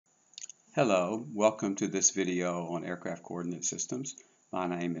Hello, welcome to this video on aircraft coordinate systems. My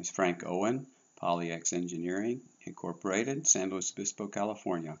name is Frank Owen, PolyX Engineering Incorporated, San Luis Obispo,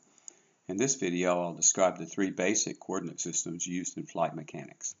 California. In this video, I'll describe the three basic coordinate systems used in flight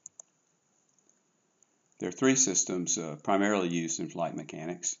mechanics. There are three systems primarily used in flight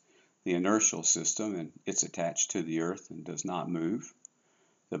mechanics. The inertial system, and it's attached to the earth and does not move.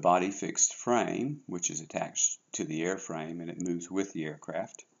 The body fixed frame, which is attached to the airframe and it moves with the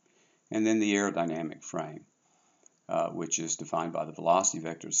aircraft. And then the aerodynamic frame, which is defined by the velocity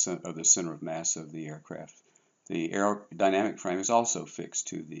vector of the center of mass of the aircraft. The aerodynamic frame is also fixed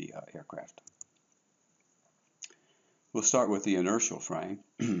to the aircraft. We'll start with the inertial frame.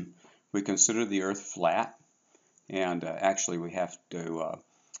 We consider the Earth flat, and actually we have to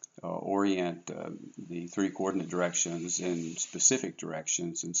orient the three coordinate directions in specific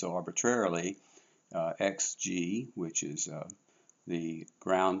directions, and so arbitrarily xg, which is the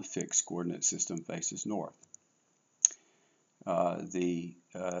ground fixed coordinate system, faces north. The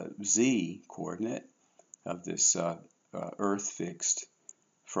z coordinate of this earth fixed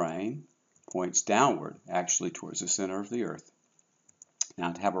frame points downward, actually towards the center of the earth.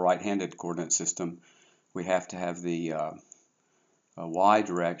 Now, to have a right-handed coordinate system, we have to have the y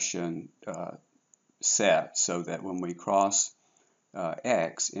direction set so that when we cross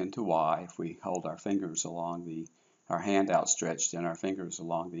x into y, if we hold our fingers along our hand outstretched and our fingers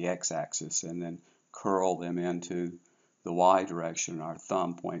along the x-axis and then curl them into the y direction, our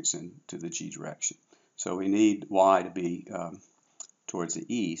thumb points into the g direction. So we need y to be towards the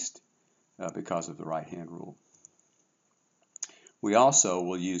east because of the right-hand rule. We also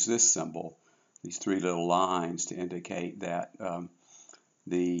will use this symbol, these three little lines, to indicate that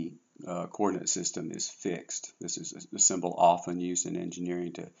the coordinate system is fixed. This is a symbol often used in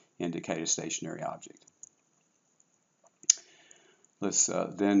engineering to indicate a stationary object. Let's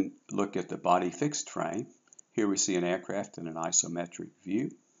then look at the body fixed frame. Here we see an aircraft in an isometric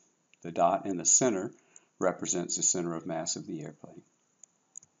view. The dot in the center represents the center of mass of the airplane.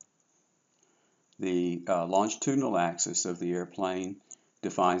 The longitudinal axis of the airplane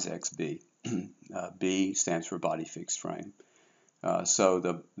defines XB. B stands for body fixed frame.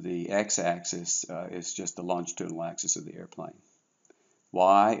 So the x-axis is just the longitudinal axis of the airplane.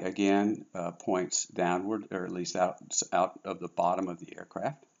 Y, again, points downward, or at least out of the bottom of the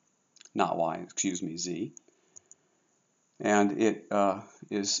aircraft. Not Y, excuse me, Z. And it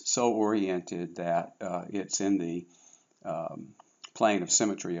is so oriented that it's in the plane of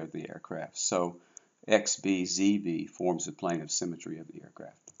symmetry of the aircraft. So XB, ZB forms the plane of symmetry of the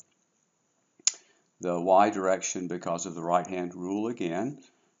aircraft. The Y direction, because of the right-hand rule again,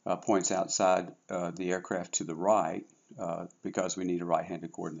 points outside the aircraft to the right because we need a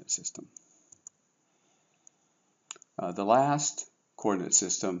right-handed coordinate system. The last coordinate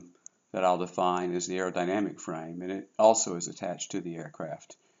system that I'll define is the aerodynamic frame, and it also is attached to the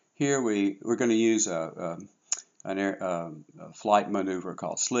aircraft. Here we're going to use a flight maneuver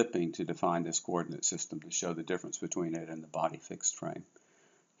called slipping to define this coordinate system to show the difference between it and the body fixed frame.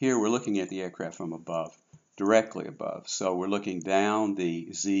 Here we're looking at the aircraft from above, directly above. So we're looking down the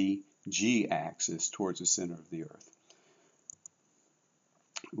ZG axis towards the center of the Earth.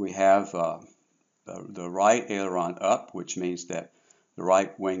 We have the right aileron up, which means that the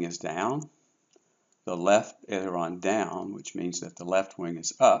right wing is down. The left aileron down, which means that the left wing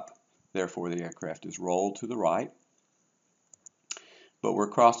is up. Therefore, the aircraft is rolled to the right. But we're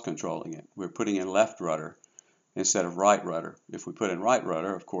cross-controlling it. We're putting in left rudder instead of right rudder. If we put in right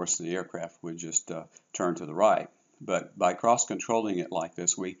rudder, of course, the aircraft would just turn to the right. But by cross-controlling it like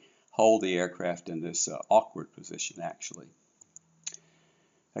this, we hold the aircraft in this awkward position, actually.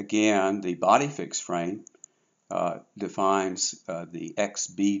 Again, the body fixed frame defines the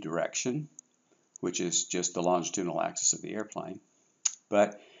XB direction, which is just the longitudinal axis of the airplane.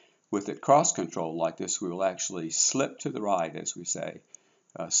 But with it cross-controlled like this, we will actually slip to the right, as we say.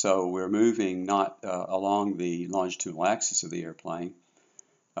 So we're moving not along the longitudinal axis of the airplane,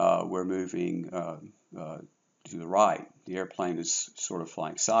 we're moving to the right. The airplane is sort of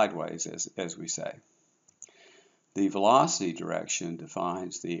flying sideways, as we say. The velocity direction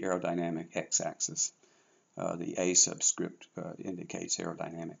defines the aerodynamic x-axis. The A subscript indicates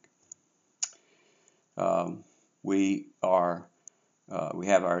aerodynamic. We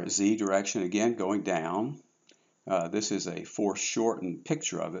have our Z direction again going down. This is a foreshortened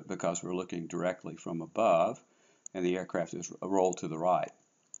picture of it because we're looking directly from above and the aircraft is rolled to the right.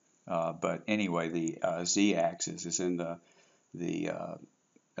 But anyway, the Z-axis is in the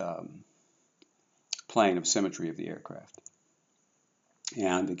plane of symmetry of the aircraft.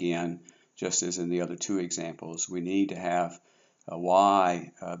 And again, just as in the other two examples, we need to have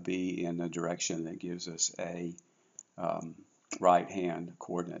y be in the direction that gives us a right-hand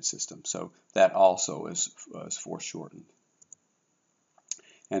coordinate system. So that also is foreshortened.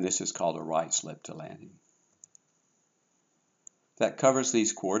 And this is called a right slip to landing. That covers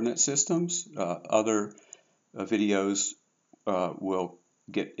these coordinate systems. Other videos will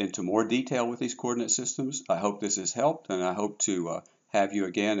get into more detail with these coordinate systems. I hope this has helped, and I hope to have you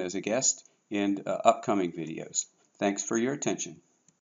again as a guest in upcoming videos. Thanks for your attention.